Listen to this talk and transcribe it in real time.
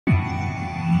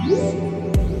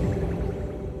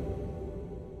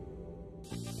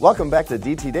Welcome back to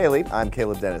DT Daily. I'm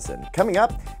Caleb Dennison. Coming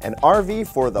up, an RV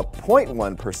for the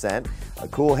 0.1%, a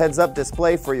cool heads-up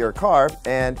display for your car,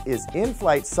 and is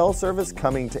in-flight cell service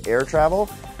coming to air travel?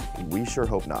 We sure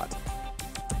hope not.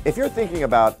 If you're thinking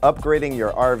about upgrading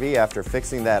your RV after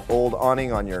fixing that old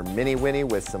awning on your Mini-Winnie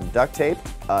with some duct tape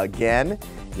again,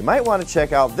 you might want to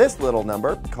check out this little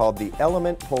number called the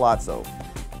EleMMent Palazzo.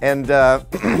 And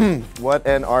what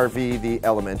an RV the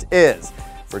EleMMent is.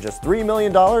 For just $3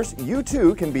 million, you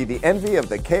too can be the envy of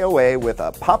the KOA with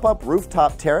a pop-up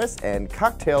rooftop terrace and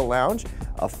cocktail lounge,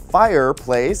 a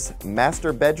fireplace,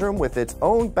 master bedroom with its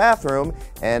own bathroom,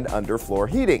 and underfloor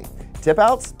heating.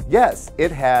 Tip-outs? Yes,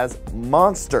 it has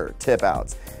monster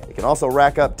tip-outs. It can also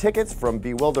rack up tickets from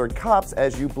bewildered cops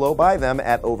as you blow by them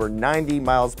at over 90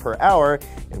 miles per hour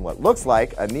in what looks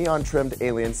like a neon-trimmed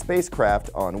alien spacecraft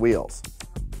on wheels.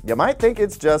 You might think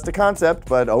it's just a concept,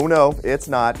 but oh no, it's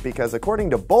not, because according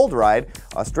to BoldRide,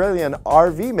 Australian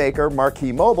RV maker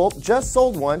Marchi Mobile just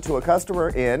sold one to a customer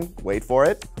in, wait for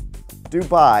it,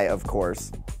 Dubai, of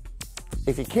course.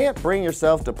 If you can't bring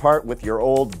yourself to part with your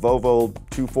old Volvo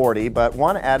 240 but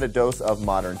want to add a dose of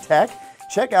modern tech,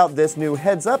 check out this new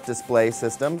heads-up display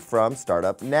system from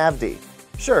startup Navdy.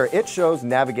 Sure, it shows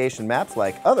navigation maps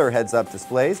like other heads-up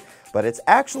displays, but it's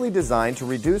actually designed to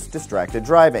reduce distracted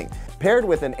driving. Paired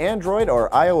with an Android or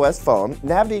iOS phone,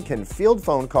 Navdy can field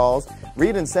phone calls,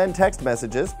 read and send text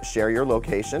messages, share your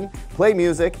location, play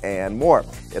music, and more.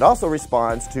 It also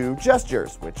responds to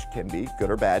gestures, which can be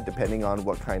good or bad depending on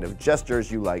what kind of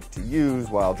gestures you like to use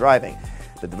while driving.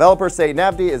 The developers say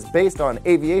Navdy is based on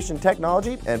aviation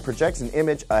technology and projects an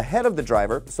image ahead of the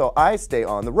driver, so I stay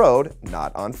on the road,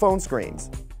 not on phone screens.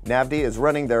 Navdy is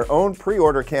running their own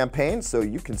pre-order campaign, so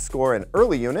you can score an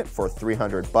early unit for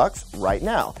 $300 right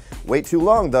now. Wait too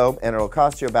long though, and it'll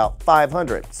cost you about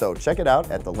 $500, so check it out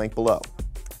at the link below.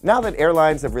 Now that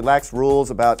airlines have relaxed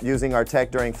rules about using our tech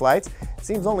during flights, it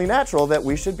seems only natural that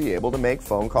we should be able to make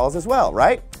phone calls as well,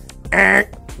 right?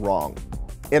 Wrong.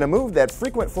 In a move that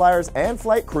frequent flyers and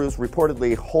flight crews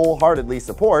reportedly wholeheartedly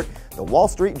support, the Wall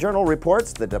Street Journal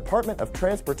reports the Department of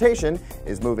Transportation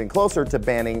is moving closer to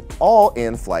banning all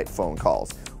in-flight phone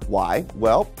calls. Why?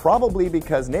 Well, probably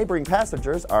because neighboring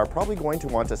passengers are probably going to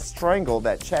want to strangle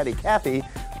that chatty Cathy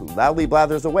who loudly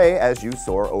blathers away as you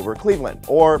soar over Cleveland,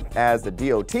 or as the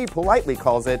DOT politely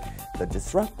calls it, the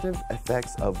disruptive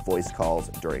effects of voice calls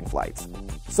during flights.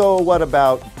 So what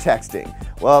about texting?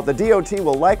 Well, the DOT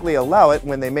will likely allow it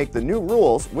when they make the new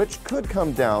rules, which could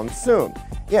come down soon.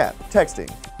 Yeah, texting.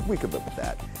 We could live with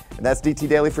that. And that's DT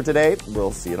Daily for today.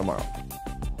 We'll see you tomorrow.